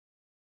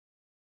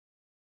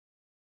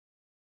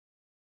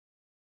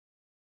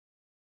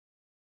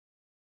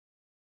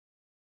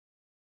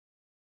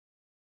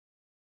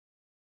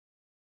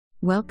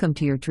Welcome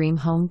to your dream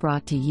home,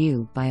 brought to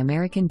you by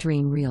American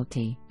Dream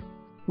Realty,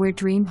 where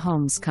dream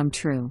homes come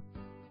true.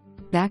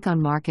 Back on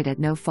market at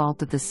no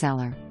fault of the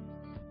seller.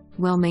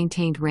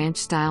 Well-maintained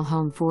ranch-style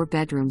home, 4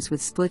 bedrooms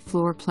with split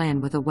floor plan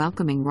with a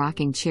welcoming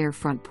rocking chair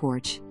front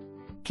porch.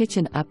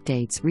 Kitchen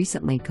updates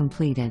recently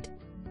completed.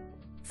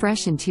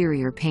 Fresh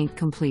interior paint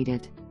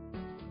completed.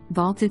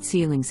 Vaulted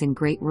ceilings in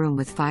great room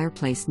with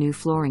fireplace, new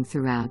flooring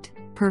throughout,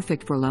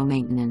 perfect for low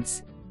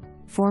maintenance.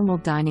 Formal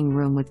dining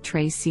room with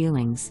tray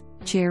ceilings,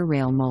 chair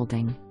rail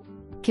molding.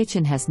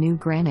 Kitchen has new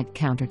granite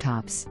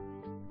countertops.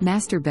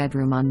 Master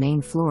bedroom on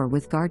main floor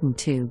with garden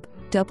tube,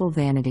 double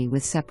vanity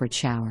with separate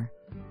shower.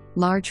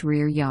 Large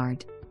rear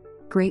yard.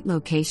 Great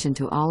location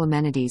to all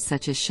amenities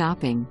such as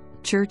shopping,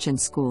 church and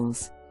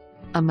schools.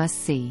 A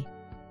must-see.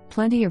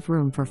 Plenty of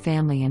room for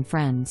family and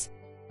friends.